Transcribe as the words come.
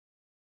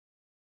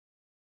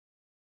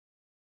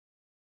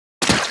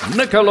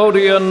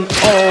Nickelodeon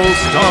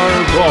All-Star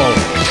Brawl.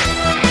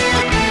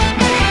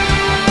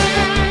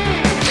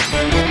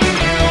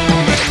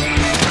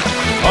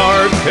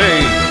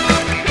 Arcade.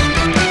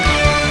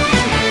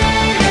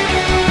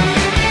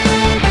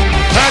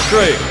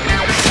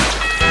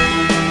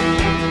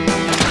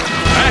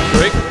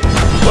 Patrick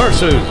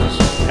versus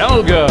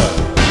Helga.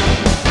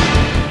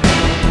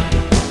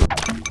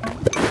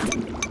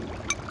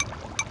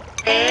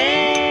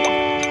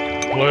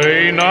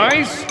 Play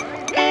nice.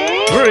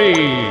 3,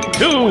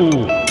 2,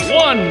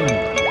 1,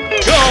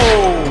 go!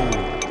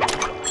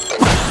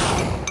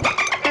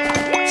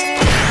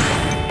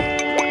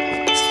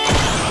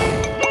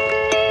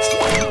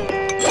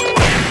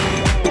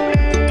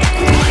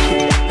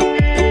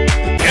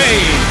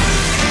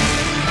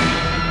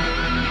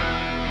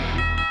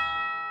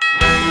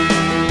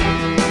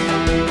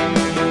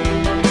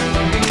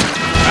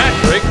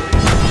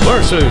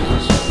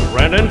 Versus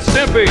Ren and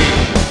Stimpy.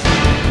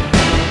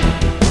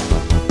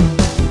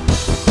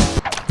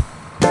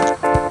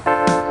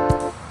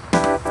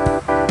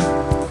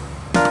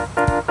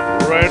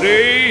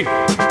 Ready?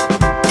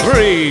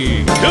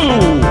 3, 2,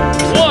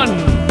 1,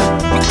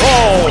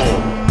 roll!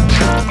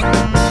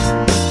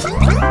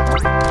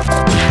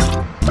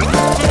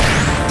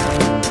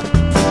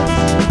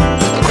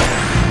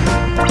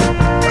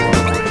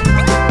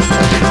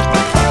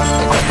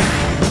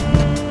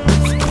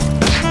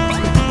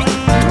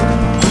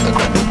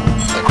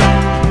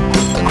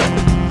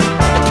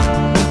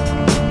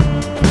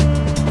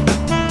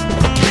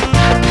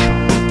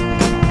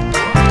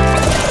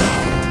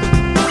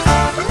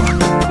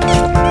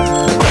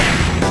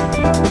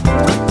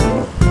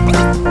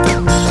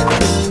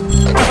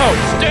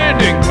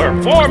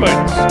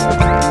 Performance!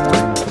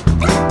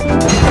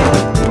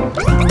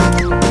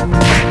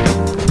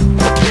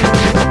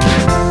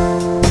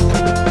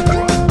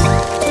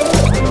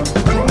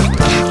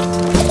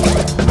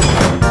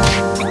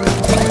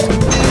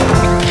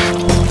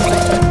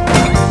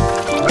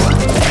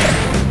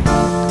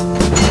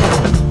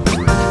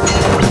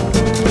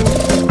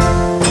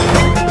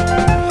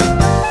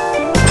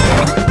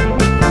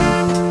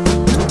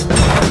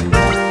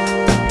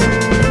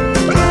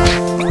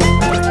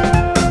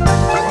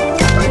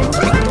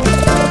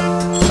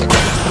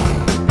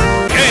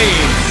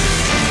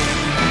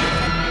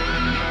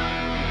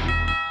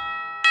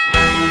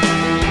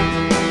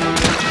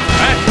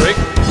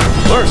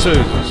 Versus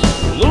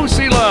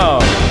Lucy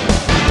Loud.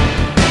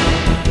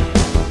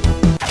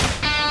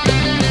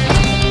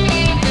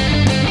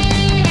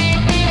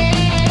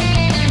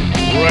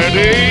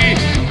 Ready?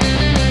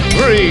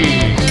 3,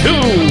 2,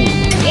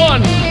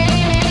 1,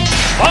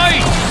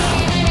 fight!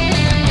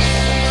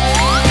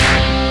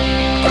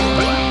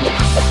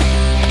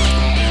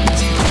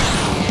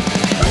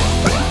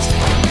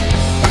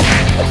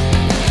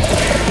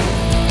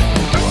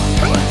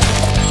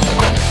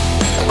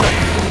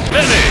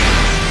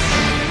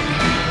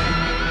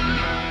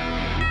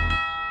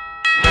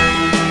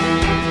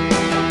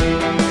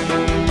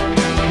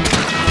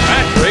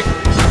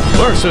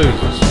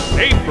 Versus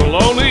April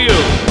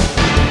O'Neil.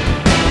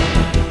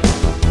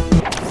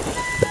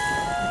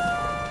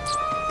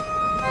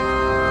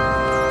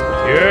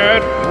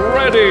 Get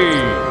ready.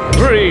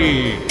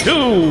 3,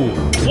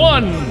 2,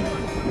 1,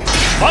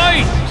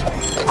 fight!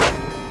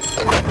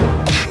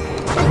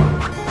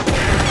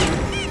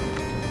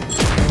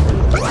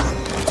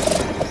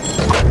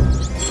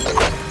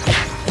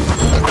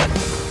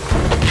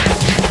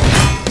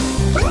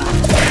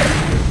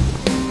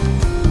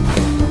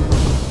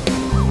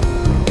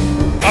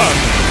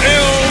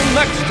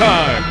 Next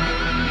time.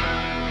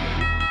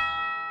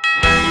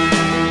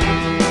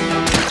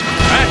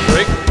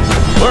 Patrick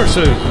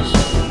versus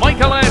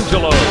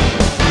Michelangelo.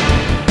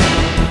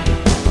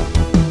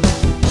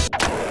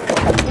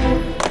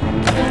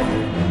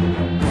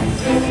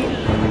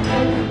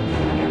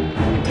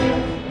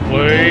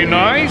 Play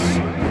nice.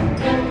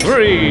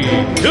 3,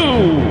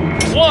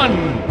 2, 1,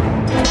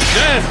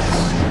 dance.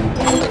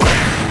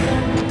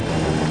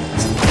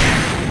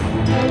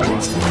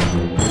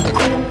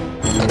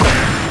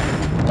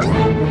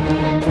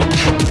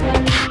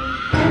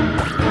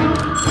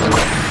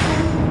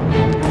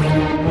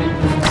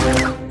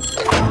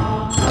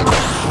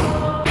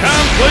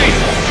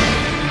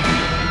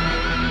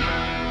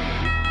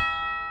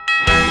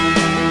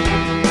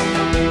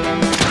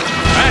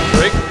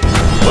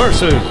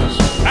 Versus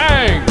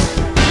Ang.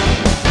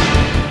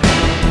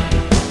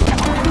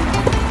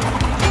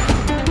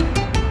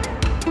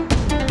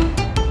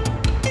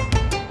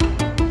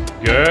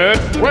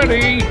 Get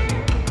ready.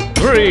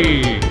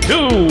 3,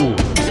 2,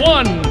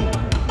 1,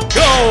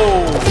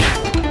 go!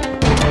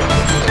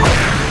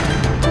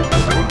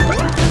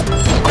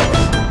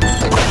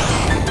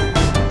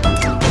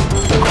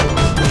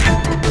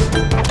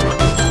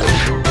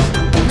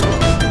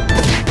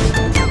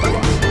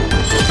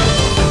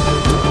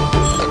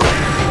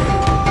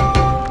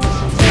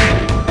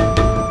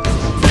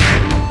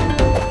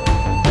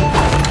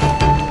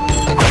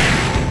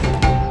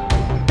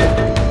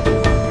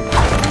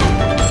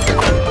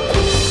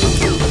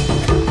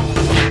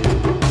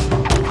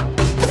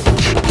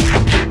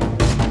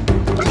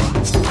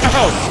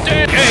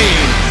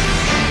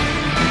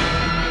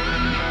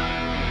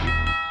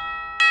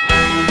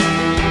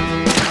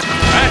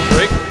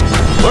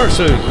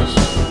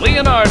 versus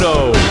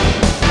Leonardo.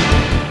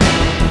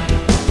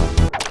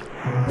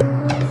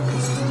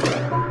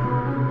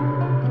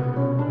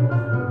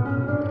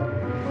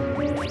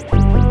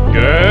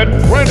 Get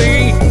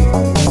ready.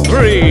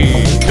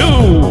 3,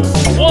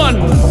 2,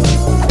 1.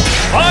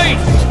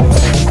 Fight!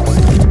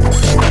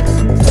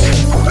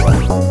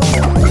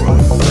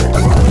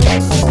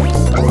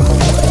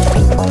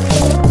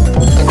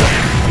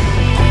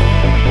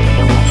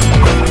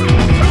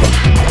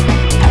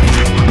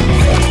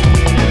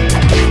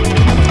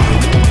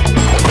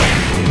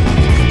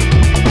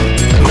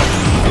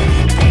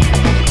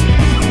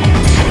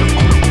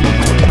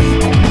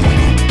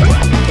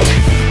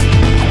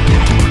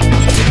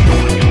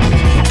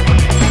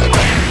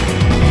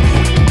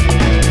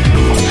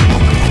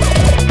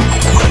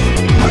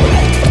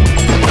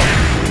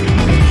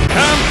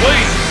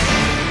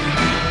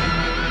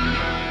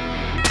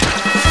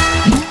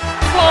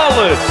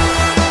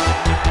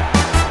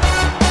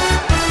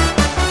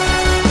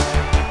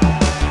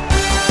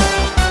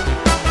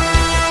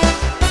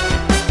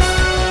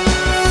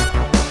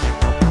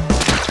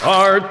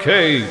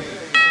 Arcade.